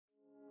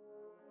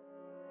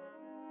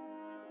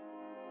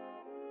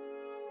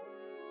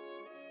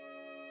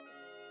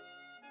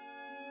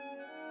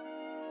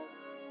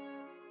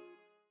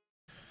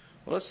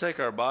Let's take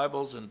our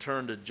Bibles and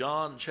turn to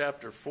John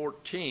chapter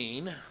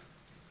 14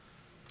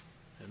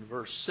 and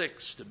verse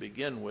 6 to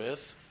begin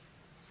with.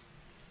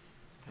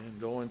 And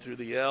going through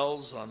the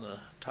L's on the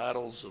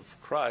titles of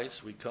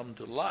Christ, we come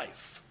to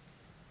life.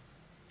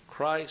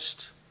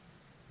 Christ,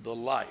 the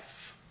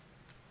life.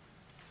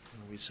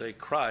 When we say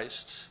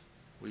Christ,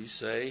 we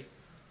say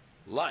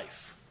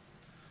life.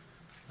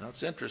 Now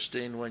it's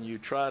interesting when you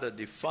try to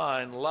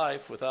define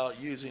life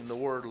without using the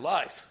word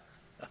life.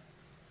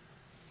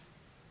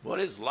 What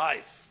is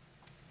life?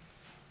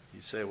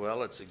 You say,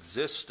 well, it's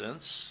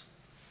existence.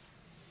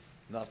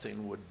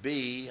 Nothing would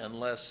be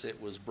unless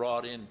it was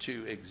brought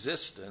into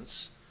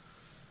existence.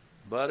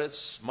 But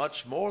it's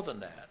much more than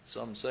that.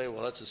 Some say,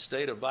 well, it's a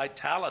state of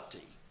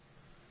vitality.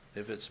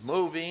 If it's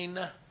moving,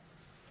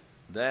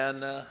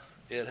 then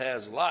it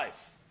has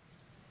life.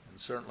 And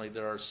certainly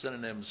there are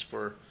synonyms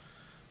for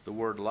the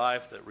word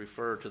life that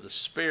refer to the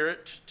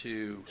spirit,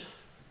 to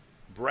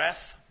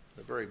breath,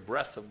 the very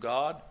breath of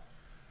God.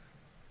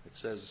 It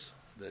says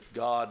that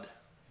God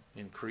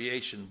in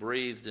creation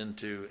breathed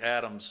into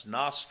Adam's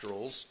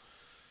nostrils,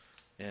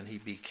 and he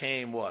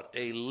became what?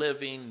 A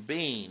living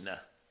being,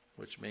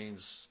 which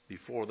means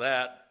before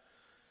that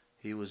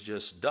he was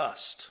just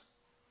dust.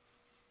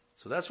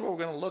 So that's what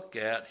we're going to look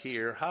at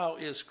here. How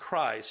is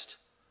Christ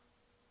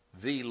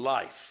the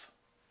life?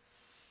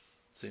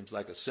 Seems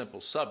like a simple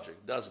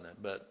subject, doesn't it?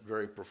 But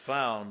very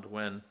profound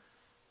when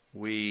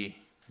we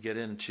get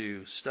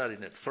into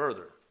studying it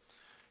further.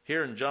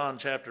 Here in John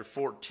chapter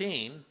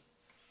 14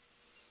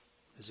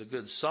 is a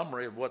good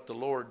summary of what the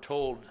Lord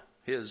told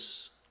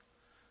his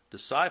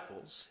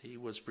disciples. He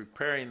was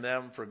preparing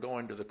them for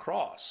going to the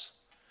cross.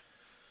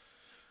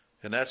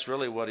 And that's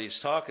really what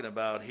he's talking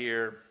about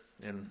here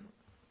in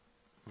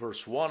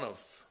verse 1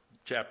 of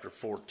chapter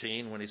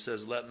 14 when he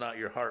says, "Let not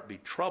your heart be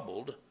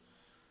troubled."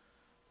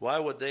 Why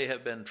would they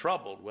have been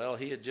troubled? Well,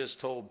 he had just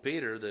told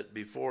Peter that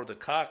before the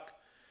cock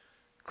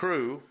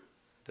crew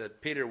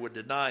that Peter would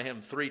deny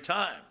him 3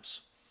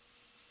 times.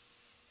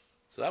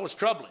 So that was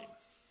troubling.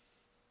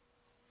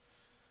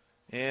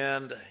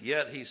 And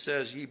yet he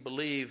says, "Ye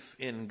believe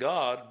in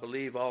God,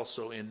 believe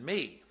also in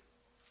me."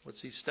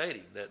 What's he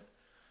stating? That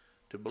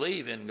to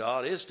believe in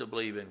God is to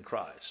believe in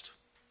Christ.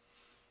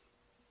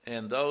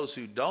 And those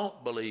who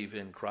don't believe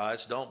in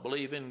Christ don't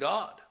believe in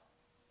God.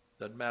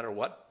 Doesn't matter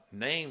what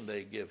name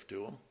they give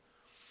to him.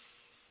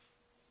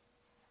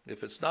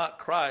 If it's not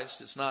Christ,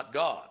 it's not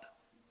God.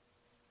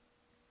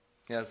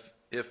 If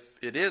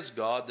it is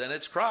God, then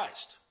it's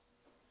Christ,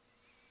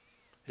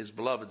 his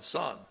beloved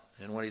Son.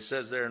 And when he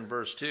says there in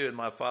verse 2, "In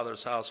my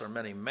Father's house are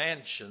many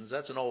mansions,"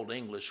 that's an old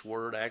English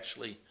word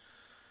actually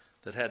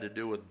that had to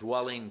do with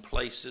dwelling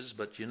places.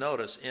 But you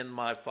notice, in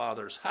my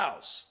Father's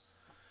house.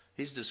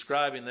 He's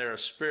describing there a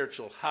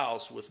spiritual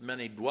house with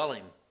many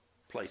dwelling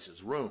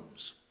places,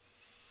 rooms.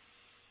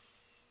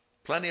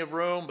 Plenty of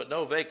room, but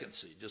no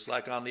vacancy, just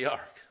like on the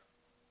ark.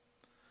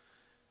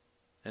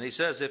 And he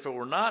says, "If it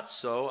were not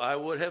so, I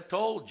would have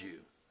told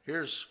you."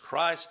 Here's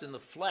Christ in the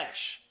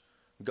flesh,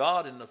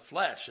 God in the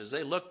flesh. As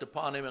they looked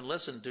upon him and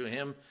listened to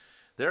him,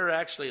 they're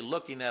actually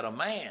looking at a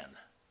man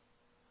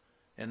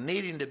and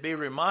needing to be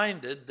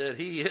reminded that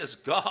he is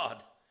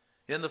God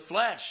in the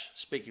flesh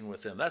speaking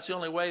with them. That's the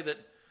only way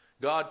that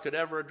God could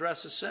ever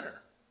address a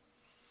sinner.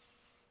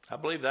 I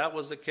believe that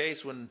was the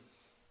case when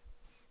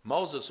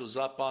Moses was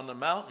up on the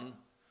mountain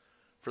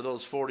for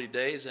those 40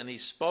 days and he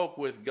spoke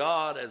with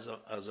God as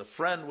a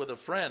friend with a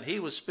friend. He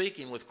was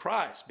speaking with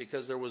Christ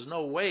because there was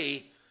no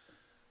way,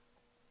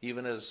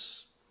 even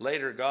as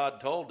later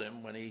God told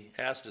him when he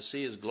asked to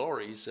see his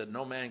glory, he said,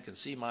 "No man can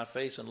see my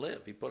face and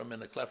live." He put him in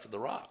the cleft of the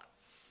rock.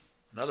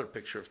 Another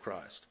picture of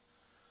Christ.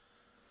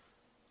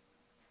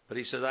 But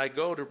he said, "I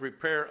go to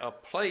prepare a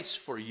place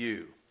for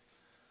you."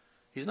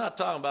 He's not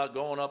talking about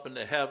going up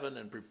into heaven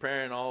and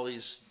preparing all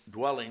these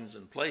dwellings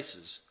and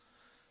places.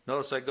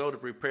 Notice, "I go to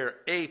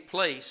prepare a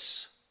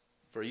place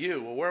for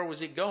you." Well, where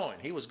was he going?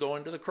 He was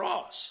going to the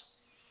cross.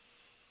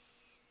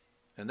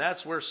 And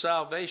that's where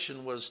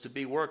salvation was to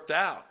be worked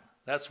out.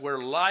 That's where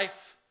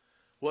life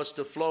was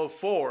to flow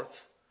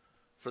forth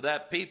for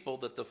that people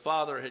that the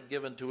Father had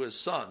given to his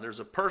Son. There's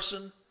a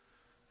person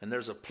and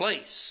there's a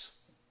place.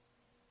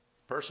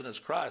 The person is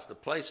Christ. The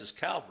place is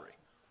Calvary.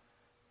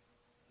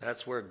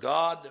 That's where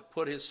God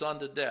put his Son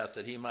to death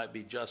that he might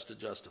be just to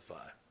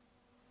justify.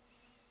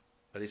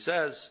 But he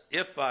says,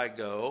 "If I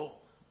go,"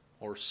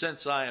 or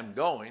 "since I am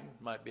going,"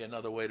 might be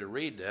another way to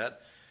read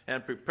that,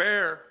 "and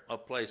prepare a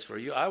place for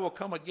you, I will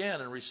come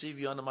again and receive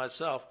you unto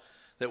myself,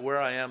 that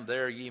where I am,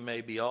 there ye may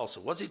be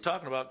also." What's he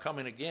talking about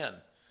coming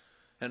again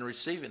and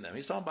receiving them?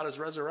 He's talking about his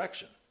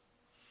resurrection.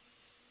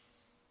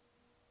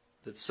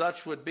 That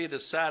such would be the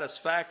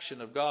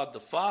satisfaction of God the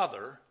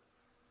Father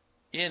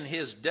in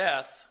his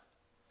death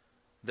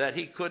that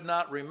he could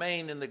not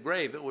remain in the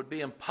grave. It would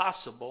be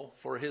impossible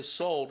for his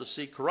soul to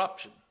see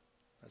corruption.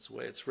 That's the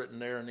way it's written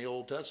there in the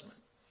Old Testament.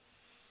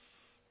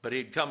 But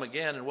he'd come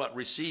again and what?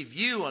 "Receive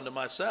you unto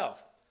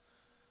myself."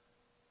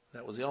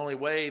 That was the only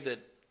way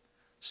that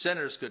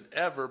sinners could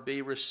ever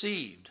be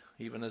received,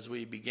 even as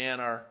we began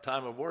our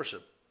time of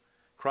worship.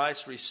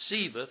 Christ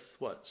receiveth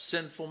what?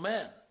 Sinful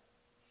men.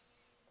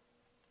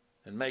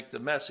 And make the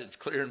message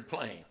clear and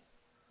plain.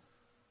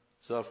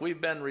 So if we've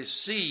been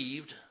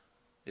received,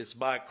 it's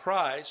by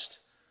Christ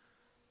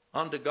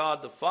unto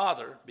God the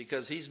Father,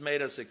 because he's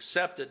made us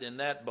accepted in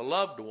that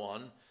beloved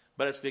one,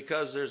 but it's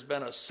because there's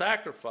been a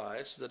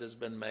sacrifice that has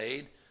been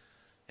made,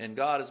 and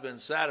God has been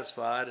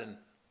satisfied, and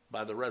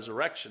by the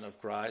resurrection of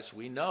Christ,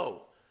 we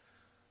know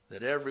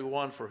that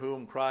everyone for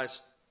whom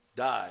Christ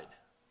died,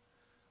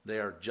 they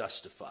are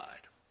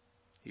justified.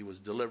 He was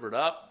delivered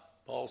up,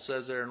 Paul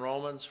says there in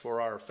Romans,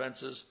 for our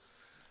offenses,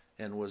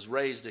 and was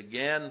raised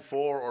again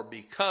for or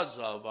because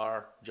of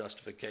our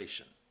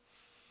justification.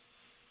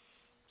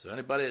 So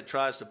anybody that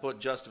tries to put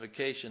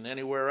justification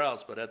anywhere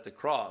else but at the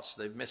cross,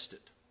 they've missed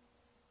it.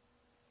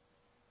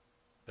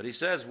 But he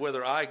says,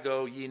 whither I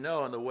go, ye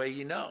know, and the way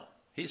ye know.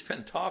 He's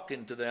been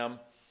talking to them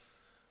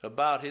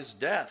about his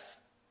death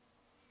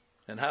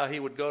and how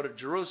he would go to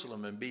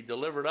Jerusalem and be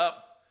delivered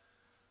up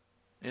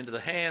into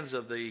the hands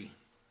of the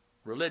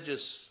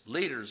religious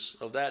leaders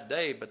of that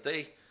day, but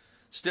they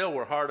still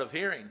were hard of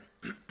hearing.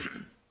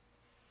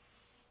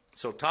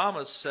 So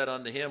Thomas said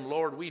unto him,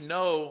 Lord, we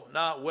know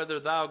not whither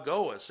thou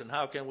goest, and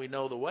how can we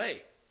know the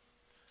way?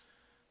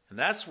 And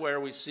that's where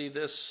we see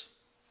this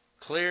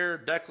clear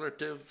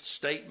declarative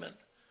statement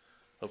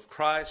of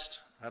Christ.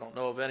 I don't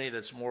know of any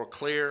that's more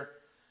clear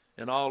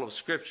in all of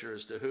Scripture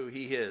as to who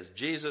he is.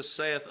 Jesus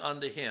saith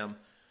unto him,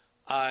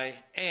 I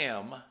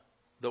am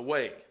the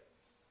way,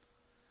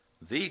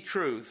 the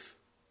truth,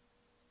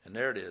 and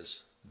there it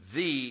is,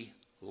 the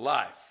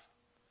life.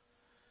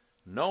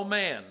 No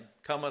man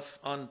cometh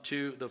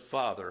unto the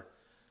Father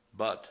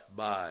but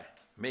by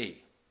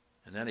me.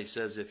 And then he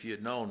says, if you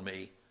had known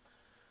me,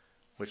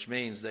 which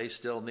means they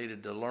still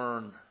needed to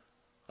learn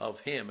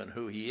of him and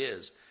who he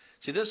is.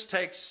 See, this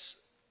takes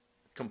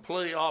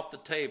completely off the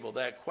table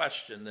that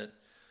question that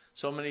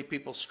so many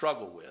people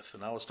struggle with.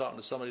 And I was talking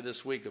to somebody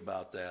this week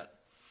about that.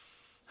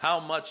 How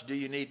much do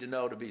you need to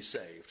know to be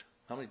saved?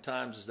 How many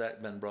times has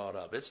that been brought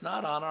up? It's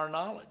not on our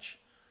knowledge.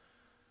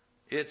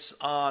 It's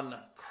on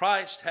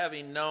Christ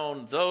having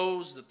known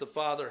those that the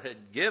Father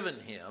had given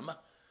him,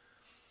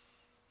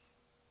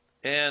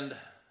 and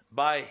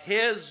by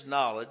his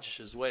knowledge,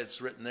 is the way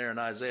it's written there in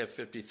Isaiah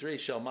 53,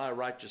 shall my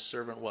righteous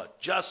servant what?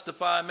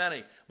 Justify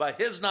many. By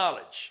his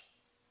knowledge.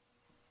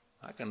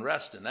 I can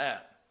rest in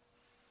that.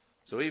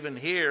 So even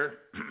here,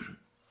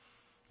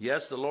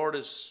 yes, the Lord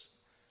is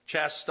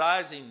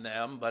chastising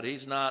them, but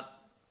he's not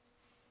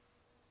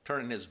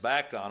turning his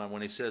back on them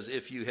when he says,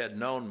 if you had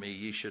known me,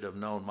 ye should have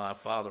known my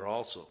Father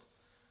also.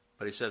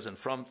 But he says, and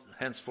from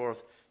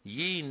henceforth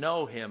ye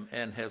know him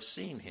and have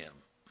seen him.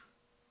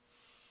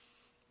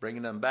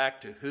 Bringing them back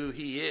to who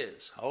he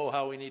is. Oh,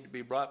 how we need to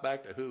be brought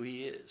back to who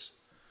he is.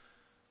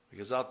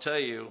 Because I'll tell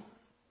you,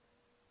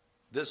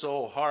 this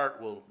old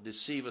heart will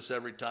deceive us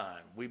every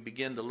time. We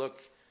begin to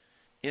look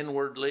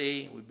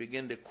inwardly. We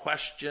begin to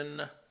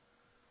question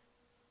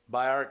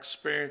by our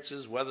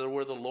experiences whether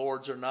we're the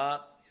Lord's or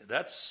not.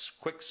 That's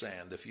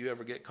quicksand if you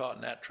ever get caught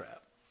in that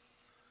trap.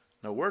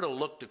 Now, we're to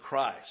look to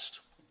Christ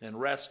and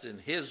rest in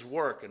his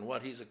work and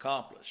what he's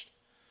accomplished.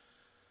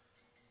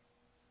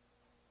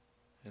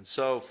 And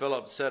so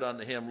Philip said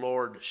unto him,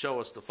 Lord, show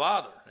us the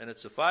Father, and it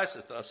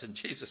sufficeth us. And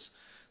Jesus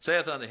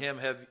saith unto him,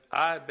 have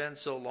I been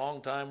so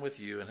long time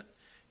with you, and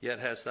yet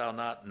hast thou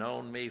not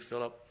known me,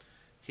 Philip?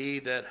 He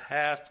that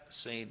hath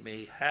seen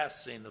me hath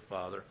seen the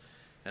Father,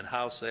 and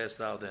how sayest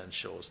thou then,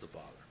 show us the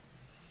Father?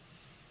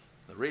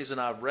 The reason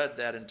I've read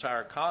that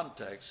entire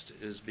context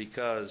is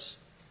because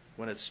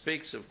when it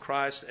speaks of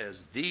Christ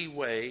as the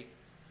way,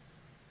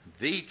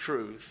 the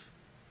truth,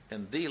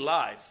 and the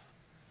life,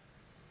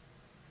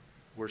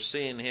 we're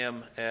seeing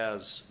him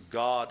as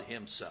God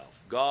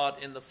himself,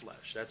 God in the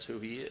flesh. That's who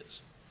he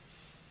is.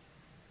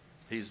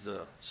 He's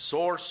the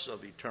source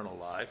of eternal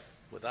life.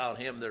 Without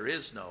him, there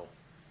is no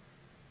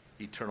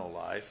eternal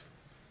life.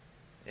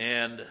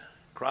 And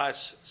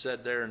Christ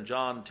said there in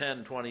John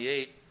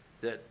 10:28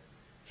 that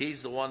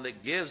he's the one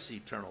that gives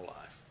eternal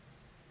life,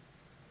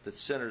 that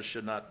sinners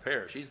should not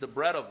perish. He's the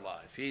bread of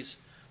life. He's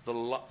the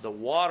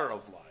water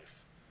of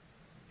life.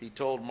 He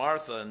told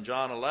Martha in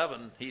John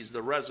 11, he's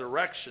the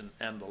resurrection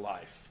and the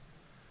life.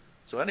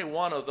 So any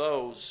one of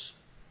those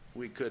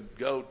we could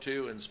go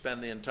to and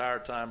spend the entire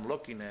time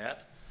looking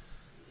at,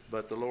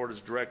 but the Lord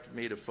has directed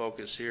me to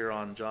focus here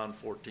on John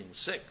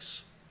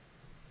 14:6.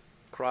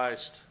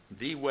 Christ,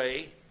 the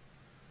way,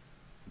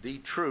 the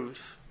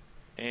truth,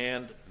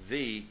 and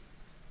the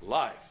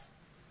life.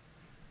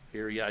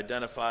 Here he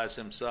identifies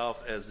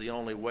himself as the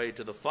only way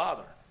to the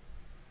Father,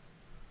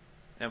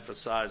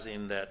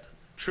 emphasizing that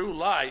true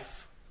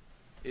life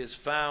is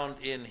found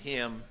in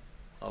him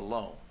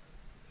alone.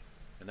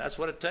 And that's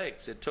what it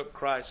takes. It took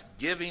Christ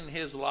giving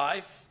his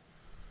life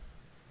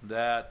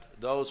that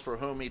those for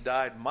whom he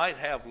died might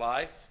have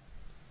life,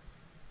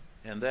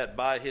 and that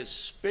by his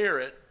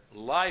Spirit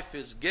life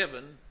is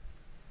given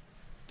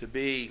to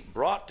be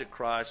brought to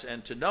Christ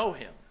and to know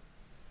him.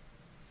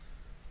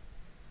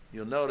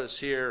 You'll notice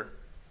here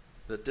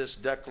that this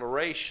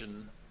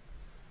declaration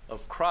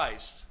of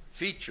Christ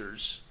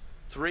features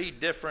three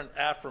different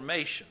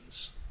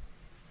affirmations,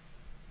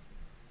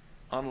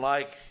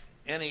 unlike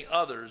any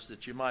others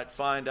that you might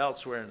find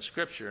elsewhere in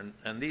Scripture.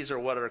 And these are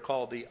what are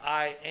called the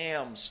I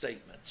am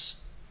statements.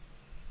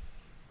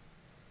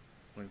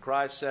 When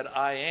Christ said,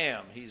 I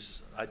am,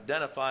 he's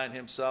identifying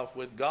himself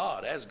with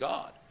God, as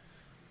God.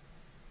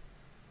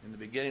 In the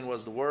beginning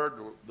was the Word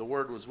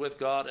was with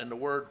God, and the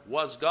Word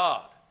was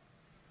God.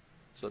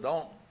 So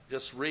don't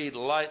just read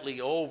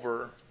lightly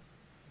over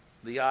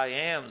the I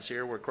ams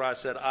here where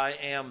Christ said, I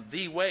am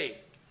the way.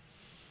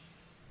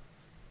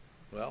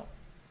 Well,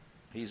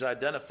 he's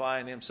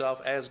identifying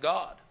himself as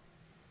God.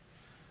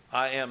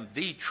 I am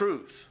the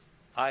truth.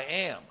 I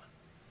am.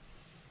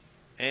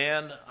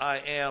 And I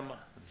am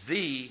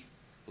the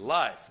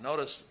life.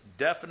 Notice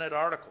definite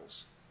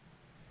articles.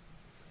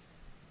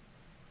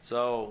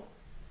 So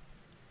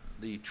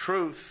the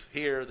truth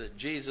here that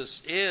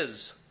Jesus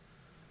is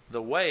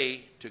the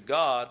way to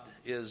God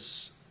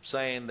is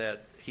saying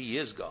that he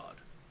is God.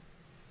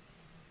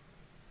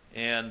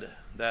 And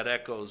that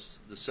echoes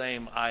the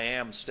same I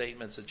am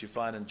statements that you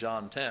find in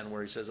John 10,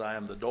 where he says, I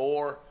am the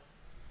door,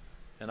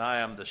 and I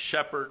am the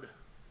shepherd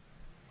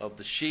of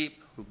the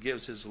sheep who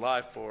gives his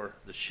life for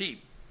the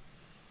sheep.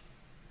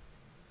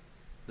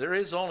 There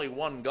is only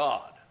one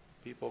God.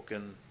 People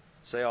can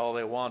say all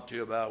they want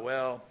to about,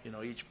 well, you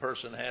know, each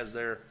person has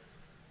their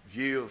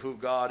view of who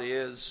God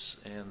is,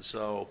 and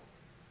so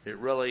it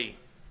really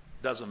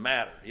doesn't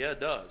matter. Yeah, it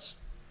does.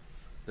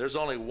 There's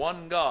only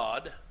one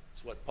God.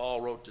 That's what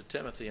Paul wrote to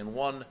Timothy, and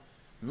one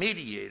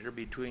mediator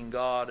between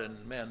God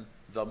and men,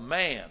 the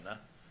man,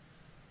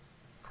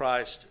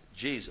 Christ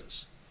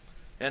Jesus.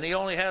 And he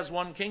only has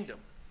one kingdom.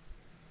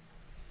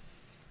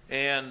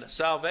 And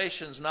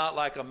salvation's not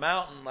like a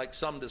mountain, like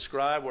some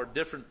describe, where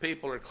different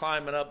people are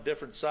climbing up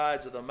different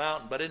sides of the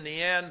mountain. But in the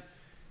end,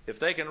 if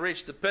they can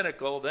reach the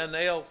pinnacle, then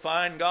they'll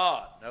find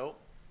God. No.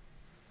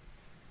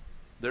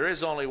 There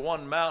is only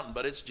one mountain,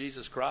 but it's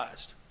Jesus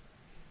Christ.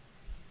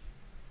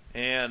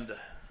 And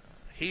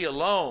he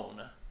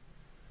alone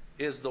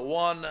is the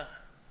one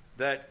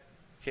that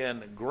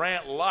can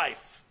grant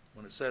life.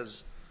 When it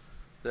says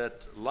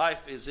that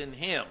life is in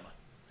him,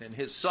 in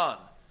his Son,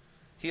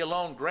 he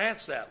alone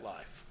grants that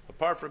life.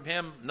 Apart from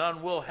him,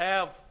 none will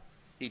have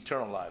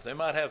eternal life. They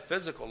might have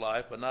physical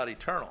life, but not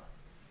eternal.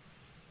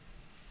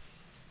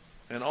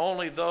 And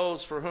only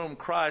those for whom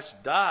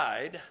Christ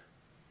died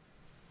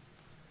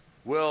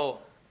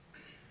will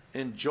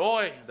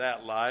enjoy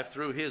that life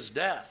through his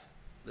death.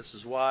 This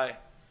is why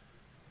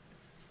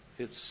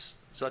it's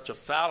such a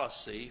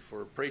fallacy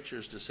for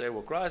preachers to say,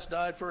 well, Christ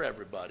died for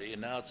everybody,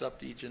 and now it's up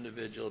to each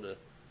individual to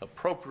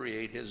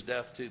appropriate his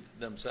death to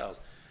themselves.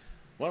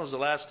 When was the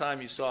last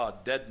time you saw a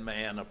dead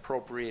man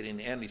appropriating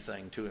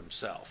anything to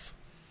himself?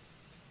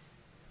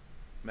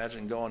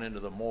 Imagine going into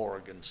the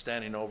morgue and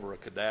standing over a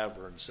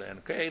cadaver and saying,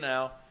 okay,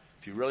 now,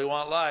 if you really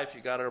want life, you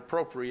got to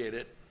appropriate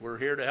it. We're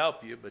here to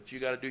help you, but you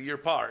got to do your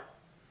part.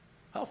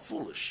 How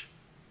foolish.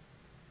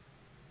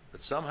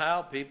 But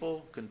somehow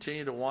people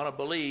continue to want to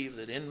believe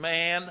that in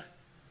man,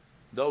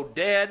 though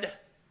dead,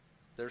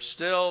 there's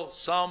still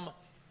some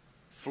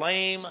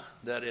flame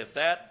that if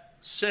that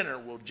sinner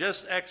will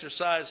just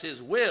exercise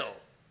his will.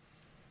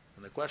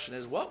 And the question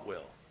is, what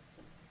will?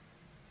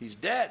 He's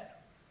dead.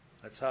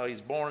 That's how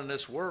he's born in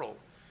this world.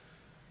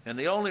 And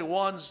the only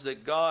ones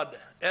that God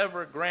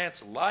ever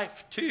grants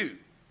life to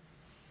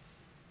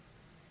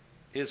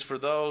is for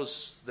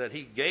those that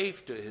he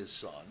gave to his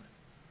Son.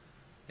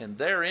 And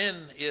therein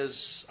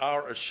is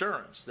our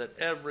assurance that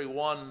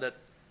everyone that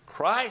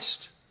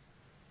Christ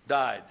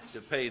died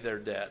to pay their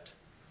debt,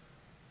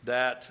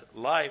 that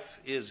life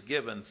is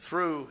given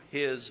through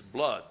his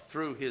blood,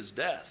 through his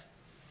death.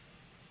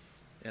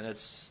 And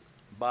it's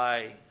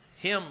by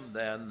him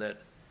then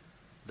that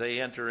they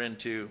enter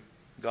into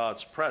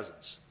God's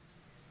presence.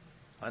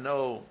 I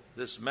know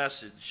this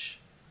message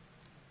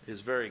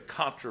is very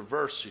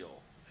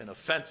controversial and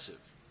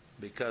offensive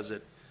because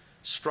it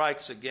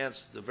strikes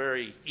against the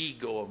very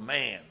ego of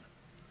man.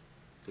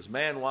 Because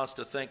man wants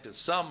to think that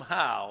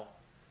somehow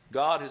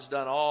God has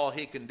done all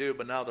he can do,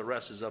 but now the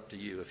rest is up to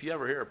you. If you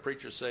ever hear a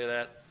preacher say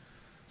that,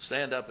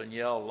 stand up and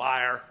yell,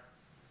 liar,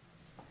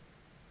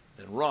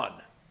 and run.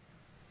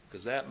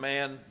 Because that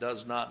man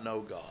does not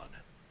know God.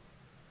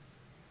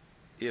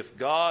 If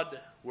God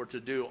were to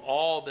do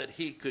all that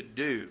he could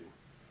do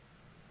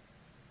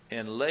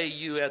and lay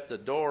you at the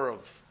door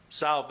of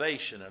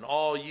salvation, and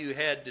all you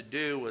had to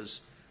do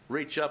was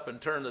reach up and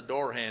turn the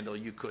door handle,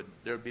 you couldn't.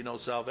 There would be no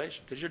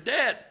salvation because you're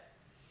dead.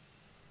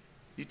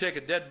 You take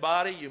a dead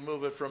body, you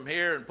move it from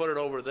here and put it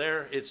over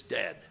there, it's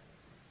dead.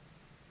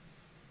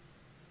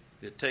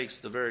 It takes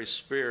the very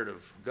Spirit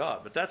of God.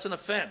 But that's an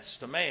offense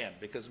to man,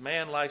 because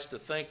man likes to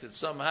think that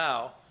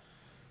somehow,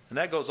 and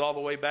that goes all the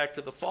way back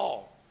to the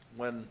fall,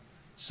 when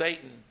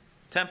Satan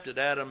tempted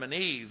Adam and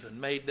Eve and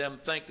made them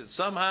think that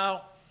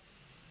somehow,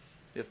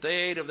 if they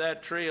ate of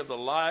that tree of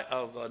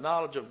the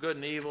knowledge of good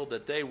and evil,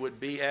 that they would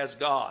be as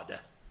God.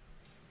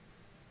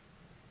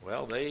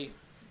 Well, they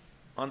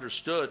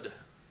understood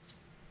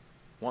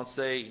once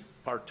they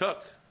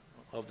partook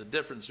of the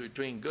difference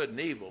between good and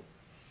evil,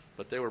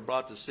 but they were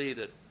brought to see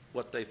that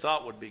what they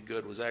thought would be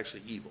good was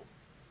actually evil.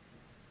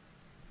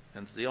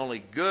 And the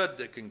only good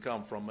that can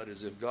come from it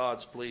is if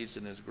God's pleased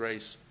in his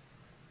grace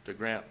to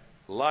grant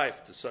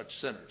life to such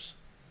sinners.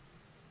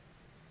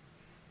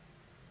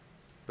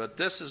 But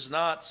this is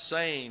not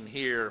saying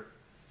here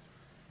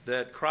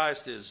that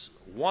Christ is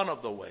one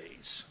of the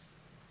ways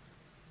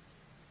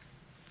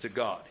to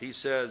God. He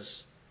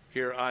says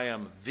here, I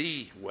am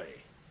the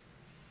way,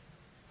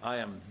 I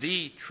am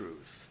the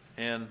truth,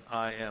 and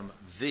I am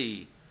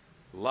the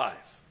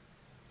life.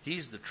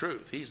 He's the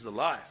truth, he's the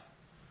life.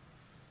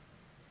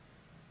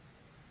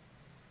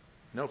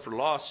 You know, for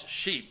lost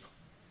sheep,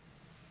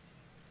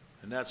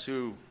 and that's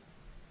who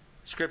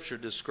Scripture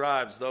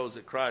describes those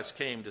that Christ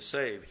came to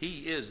save.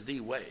 He is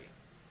the way.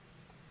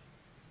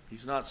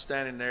 He's not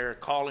standing there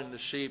calling the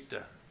sheep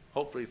to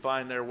hopefully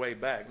find their way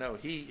back. No,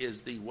 he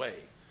is the way.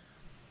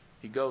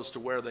 He goes to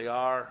where they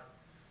are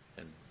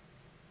and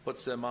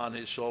puts them on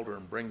his shoulder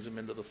and brings them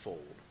into the fold.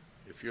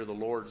 If you're the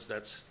Lord's,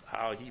 that's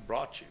how he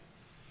brought you.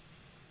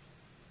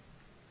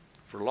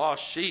 For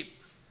lost sheep,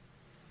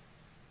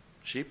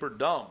 sheep are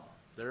dumb.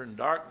 They're in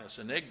darkness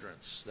and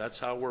ignorance. That's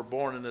how we're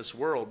born in this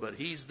world. But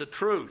he's the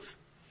truth.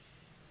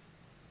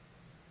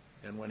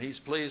 And when he's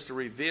pleased to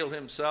reveal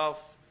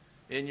himself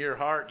in your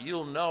heart,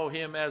 you'll know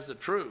him as the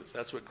truth.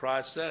 That's what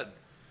Christ said.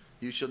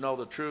 You shall know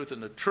the truth,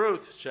 and the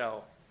truth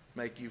shall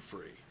make you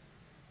free.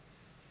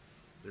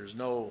 There's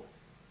no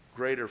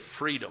greater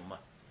freedom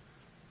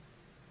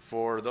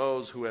for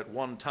those who at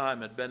one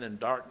time had been in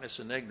darkness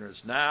and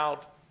ignorance, now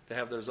to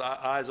have their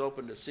eyes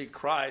open to see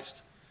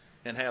Christ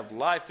and have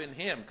life in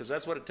him, because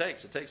that's what it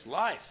takes. It takes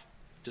life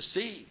to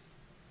see.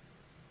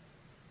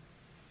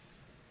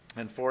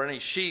 And for any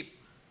sheep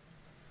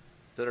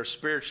that are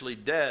spiritually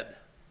dead,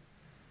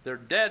 they're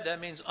dead,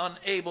 that means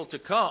unable to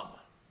come.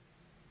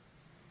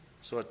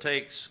 So it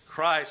takes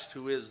Christ,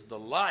 who is the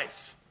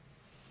life.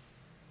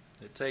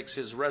 It takes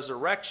his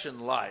resurrection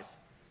life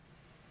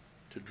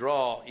to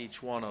draw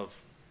each one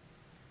of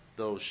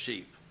those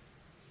sheep.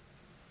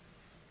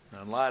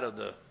 Now, in light of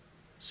the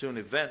soon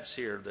events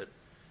here that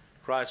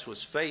Christ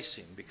was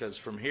facing, because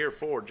from here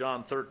forward,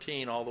 John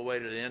 13, all the way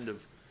to the end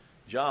of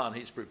John,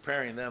 he's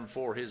preparing them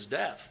for his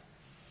death.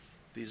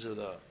 These are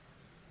the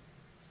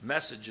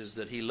messages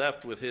that he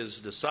left with his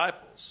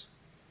disciples.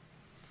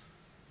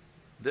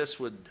 This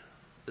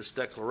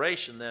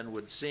declaration then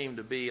would seem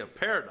to be a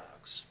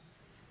paradox,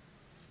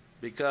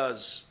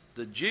 because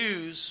the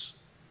Jews,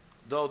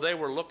 though they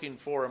were looking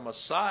for a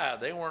Messiah,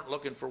 they weren't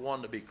looking for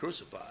one to be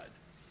crucified.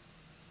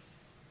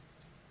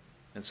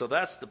 And so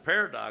that's the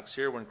paradox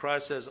here. When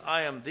Christ says,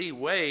 I am the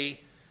way,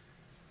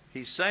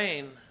 he's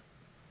saying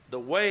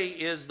the way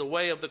is the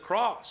way of the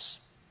cross.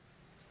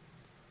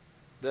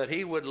 That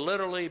he would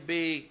literally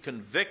be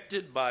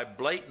convicted by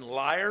blatant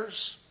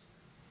liars,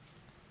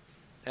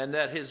 and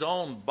that his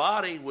own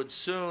body would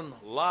soon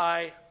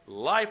lie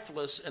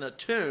lifeless in a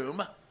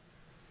tomb.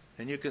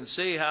 And you can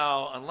see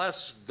how,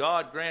 unless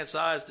God grants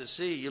eyes to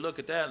see, you look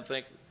at that and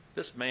think,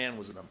 this man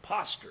was an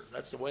imposter.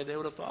 That's the way they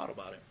would have thought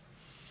about him.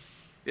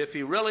 If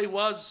he really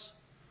was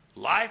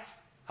life,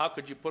 how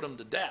could you put him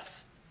to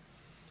death?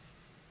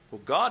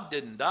 Well, God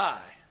didn't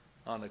die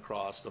on the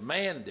cross. The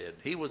man did.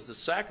 He was the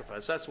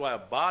sacrifice. That's why a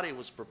body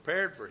was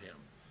prepared for him.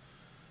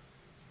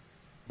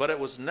 But it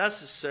was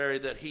necessary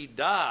that he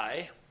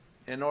die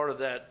in order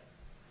that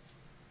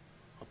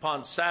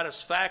upon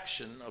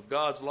satisfaction of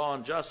God's law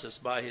and justice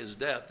by his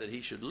death, that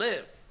he should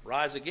live,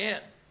 rise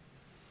again.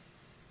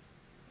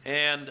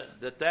 And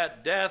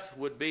that death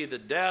would be the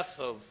death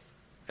of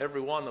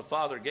everyone the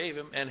Father gave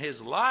him, and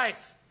his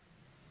life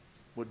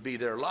would be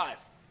their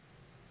life.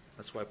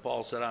 That's why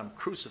Paul said, I'm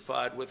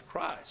crucified with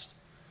Christ.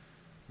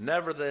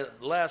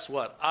 Nevertheless,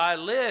 what? I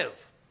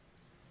live,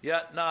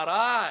 yet not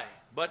I,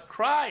 but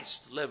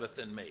Christ liveth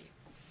in me.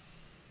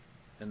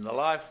 And the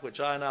life which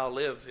I now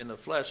live in the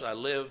flesh, I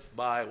live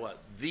by what?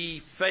 The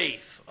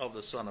faith of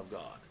the Son of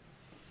God.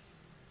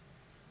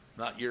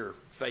 Not your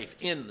faith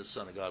in the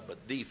Son of God,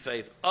 but the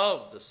faith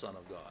of the Son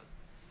of God,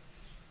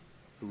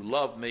 who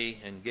loved me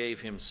and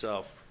gave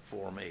himself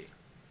for me.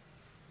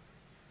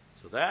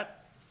 So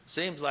that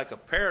seems like a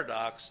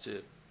paradox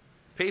to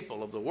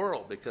people of the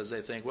world, because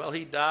they think, well,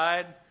 he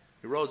died,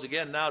 he rose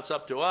again, now it's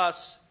up to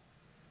us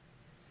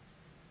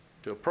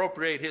to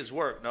appropriate his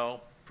work.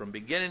 No, from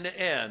beginning to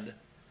end,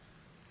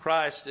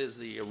 Christ is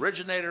the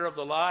originator of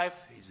the life,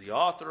 he's the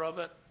author of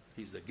it,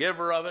 he's the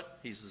giver of it,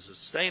 he's the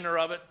sustainer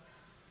of it.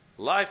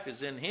 Life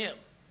is in him.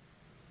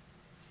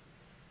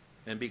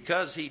 And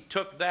because he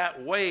took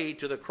that way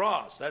to the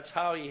cross, that's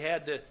how he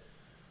had to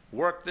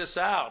work this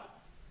out,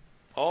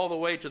 all the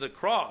way to the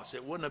cross.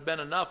 It wouldn't have been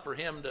enough for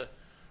him to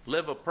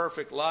live a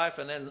perfect life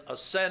and then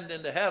ascend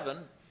into heaven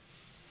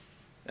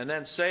and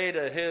then say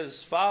to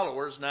his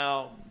followers,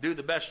 now do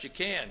the best you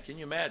can. Can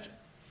you imagine?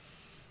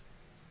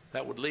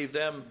 That would leave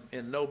them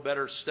in no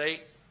better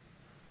state.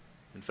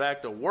 In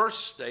fact, a worse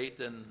state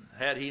than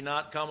had he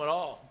not come at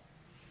all.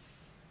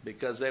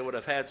 Because they would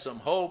have had some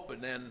hope,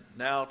 and then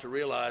now to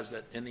realize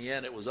that in the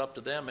end it was up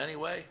to them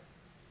anyway.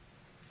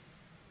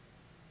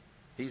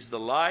 He's the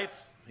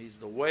life, he's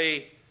the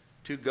way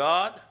to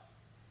God.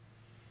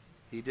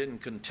 He didn't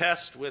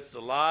contest with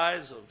the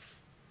lies of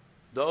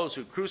those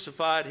who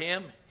crucified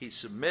him. He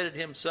submitted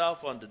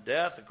himself unto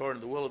death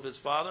according to the will of his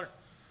Father,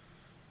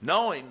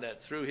 knowing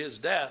that through his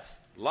death,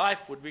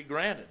 life would be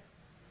granted.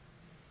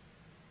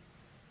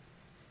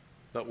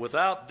 But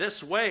without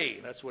this way,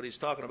 that's what he's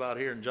talking about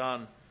here in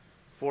John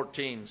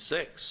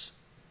 14:6,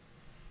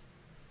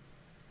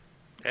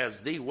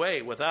 as the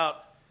way.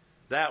 Without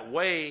that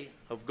way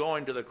of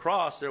going to the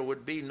cross, there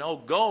would be no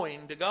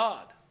going to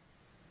God.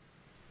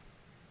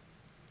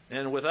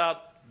 And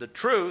without the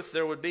truth,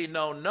 there would be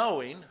no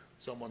knowing,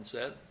 someone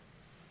said.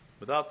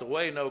 Without the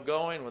way, no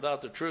going.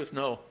 Without the truth,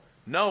 no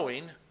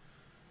knowing.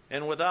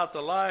 And without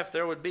the life,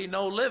 there would be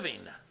no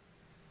living.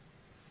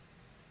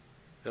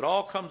 It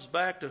all comes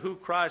back to who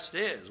Christ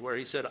is, where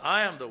he said,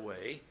 I am the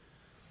way.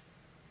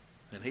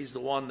 And he's the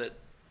one that,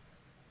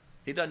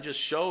 he doesn't just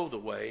show the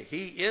way,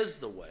 he is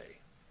the way.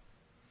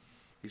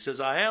 He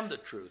says, I am the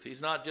truth.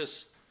 He's not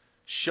just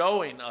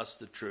showing us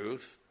the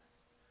truth.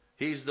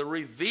 He's the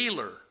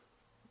revealer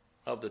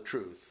of the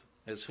truth,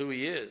 is who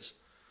he is.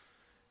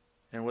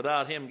 And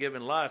without him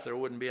giving life, there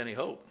wouldn't be any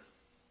hope.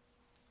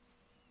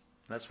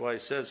 That's why he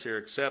says here,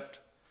 except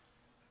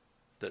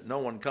that no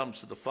one comes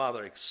to the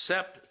Father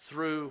except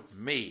through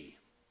me.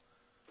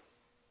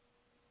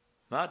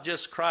 Not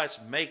just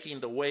Christ making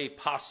the way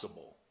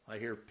possible. I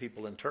hear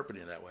people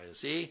interpreting it that way.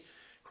 See,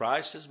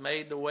 Christ has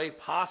made the way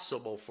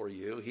possible for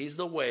you. He's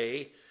the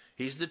way,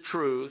 he's the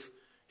truth,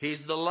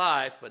 he's the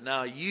life, but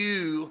now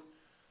you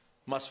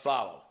must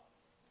follow.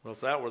 Well,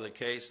 if that were the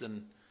case,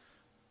 then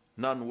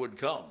none would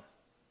come.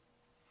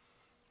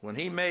 When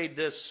he made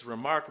this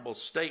remarkable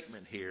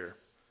statement here,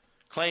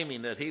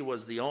 claiming that he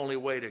was the only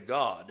way to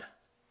God,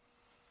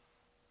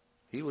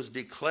 he was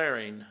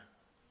declaring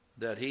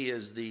that he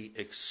is the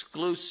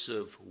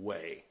exclusive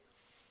way.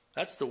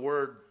 That's the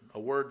word, a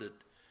word that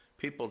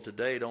people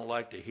today don't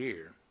like to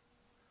hear.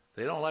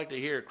 They don't like to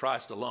hear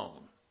Christ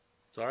alone.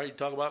 Sorry to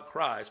talk about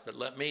Christ, but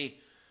let me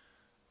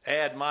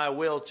add my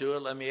will to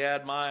it. Let me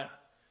add my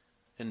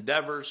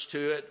endeavors to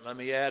it. Let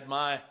me add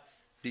my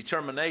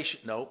determination.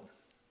 Nope.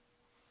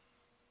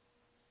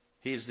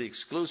 He's the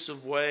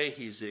exclusive way.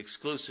 He's the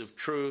exclusive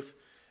truth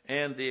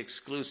and the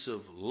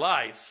exclusive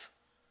life,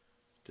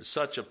 to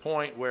such a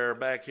point where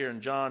back here in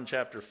John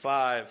chapter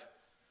 5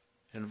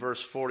 in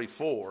verse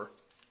 44,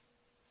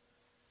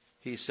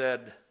 he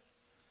said,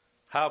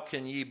 how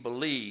can ye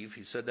believe,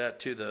 he said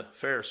that to the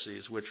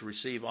Pharisees, which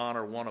receive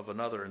honor one of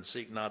another and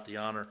seek not the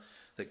honor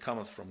that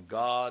cometh from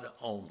God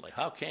only.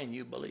 How can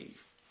you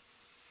believe?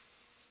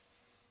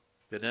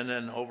 But then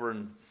over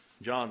in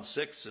John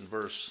 6 and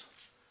verse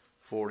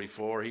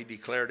 44, he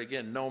declared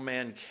again, no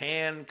man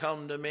can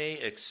come to me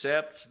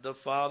except the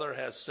Father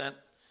has sent,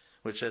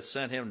 which hath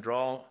sent him,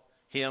 draw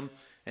him,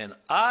 and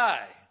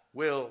I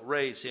will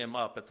raise him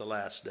up at the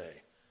last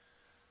day.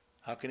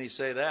 How can he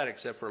say that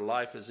except for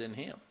life is in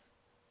him?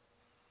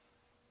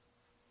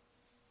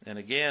 And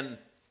again,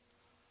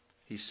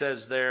 he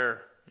says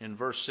there in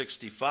verse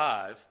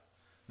 65,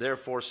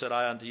 therefore said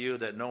I unto you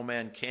that no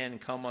man can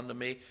come unto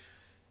me.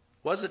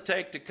 What does it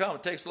take to come?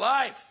 It takes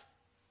life.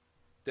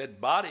 Dead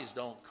bodies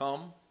don't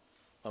come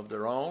of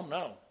their own.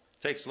 No,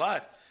 it takes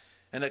life.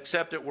 And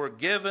except it were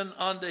given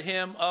unto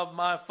him of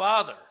my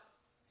Father.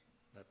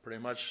 That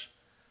pretty much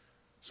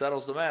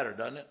settles the matter,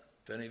 doesn't it?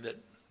 If any that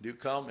do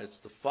come, it's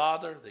the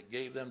Father that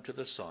gave them to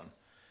the Son.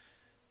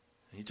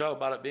 And you talk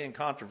about it being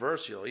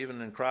controversial. Even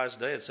in Christ's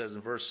day, it says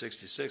in verse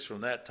 66,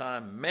 from that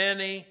time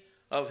many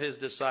of his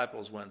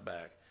disciples went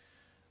back.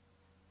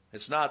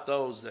 It's not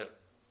those that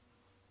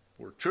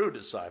were true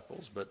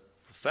disciples, but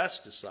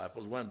professed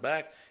disciples went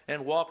back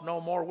and walked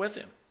no more with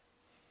him.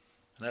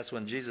 And that's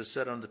when Jesus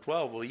said unto the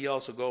 12, will ye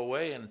also go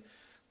away? And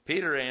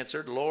Peter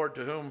answered, Lord,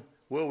 to whom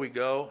will we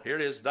go? Here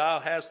it is, thou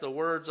hast the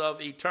words of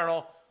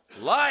eternal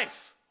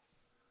life.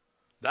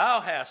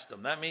 Thou hast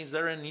them. That means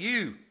they're in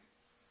you.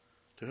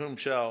 To whom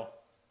shall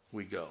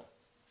we go?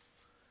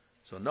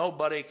 So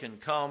nobody can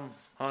come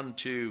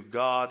unto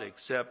God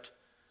except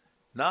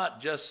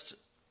not just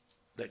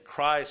that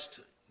Christ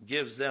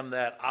gives them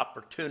that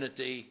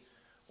opportunity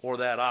or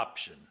that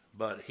option,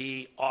 but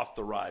he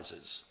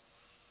authorizes.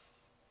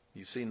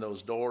 You've seen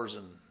those doors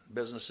in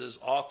businesses,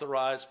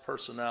 authorized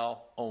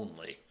personnel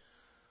only.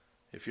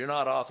 If you're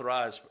not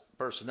authorized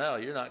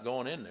personnel, you're not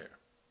going in there.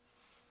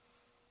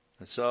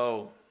 And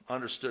so,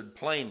 understood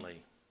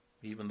plainly,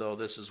 even though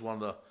this is one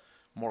of the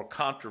more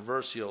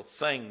controversial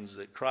things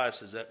that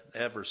Christ has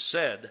ever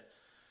said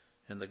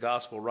and the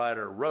gospel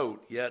writer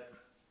wrote, yet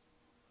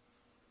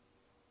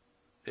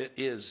it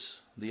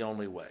is the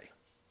only way.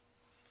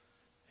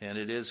 And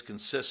it is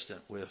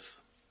consistent with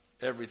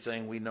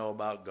everything we know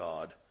about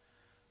God,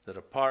 that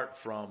apart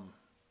from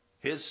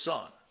his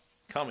Son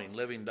coming,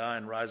 living,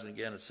 dying, rising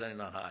again, and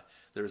ascending on high,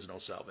 there is no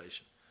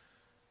salvation.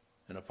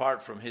 And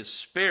apart from his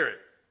Spirit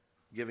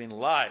giving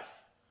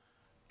life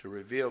to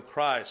reveal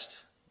Christ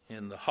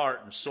in the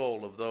heart and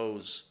soul of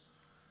those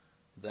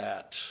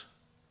that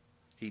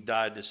he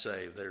died to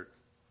save,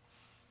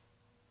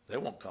 they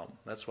won't come.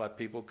 That's why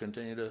people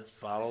continue to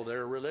follow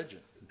their religion.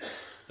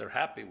 They're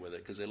happy with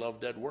it because they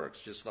love dead works,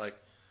 just like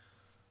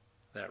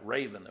that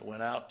raven that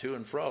went out to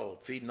and fro,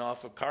 feeding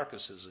off of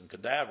carcasses and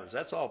cadavers.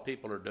 That's all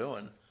people are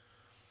doing.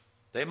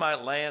 They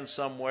might land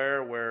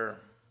somewhere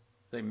where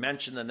they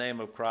mention the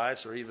name of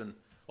Christ or even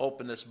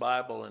open this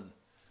Bible and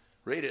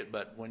read it,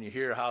 but when you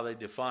hear how they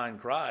define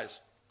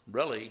Christ,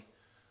 really,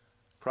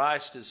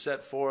 Christ is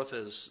set forth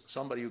as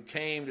somebody who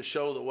came to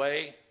show the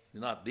way.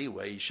 Not the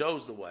way, he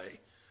shows the way.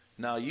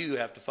 Now you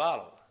have to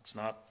follow. It's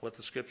not what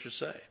the scriptures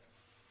say.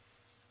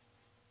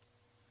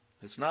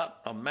 It's not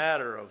a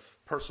matter of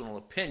personal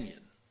opinion.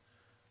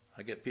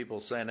 I get people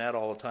saying that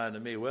all the time to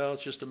me. Well,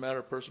 it's just a matter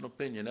of personal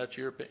opinion. That's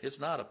your opinion. It's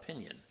not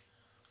opinion.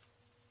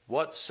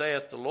 What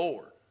saith the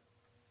Lord?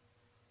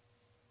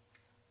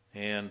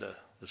 And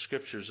the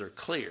scriptures are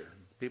clear.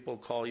 People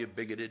call you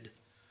bigoted.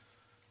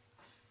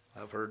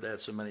 I've heard that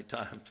so many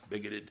times,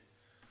 bigoted.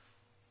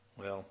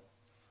 Well,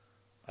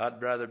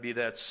 I'd rather be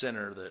that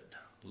sinner that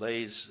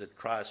lays at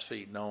Christ's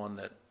feet knowing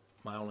that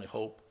my only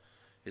hope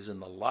is in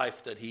the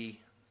life that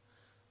he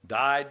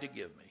died to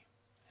give me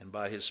and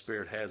by his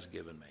Spirit has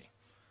given me.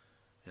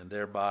 And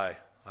thereby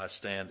I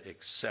stand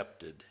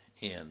accepted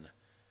in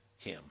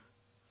him.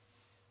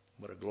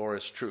 What a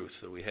glorious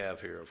truth that we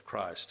have here of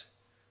Christ,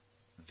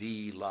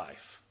 the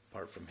life.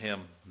 Apart from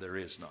him, there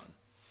is none.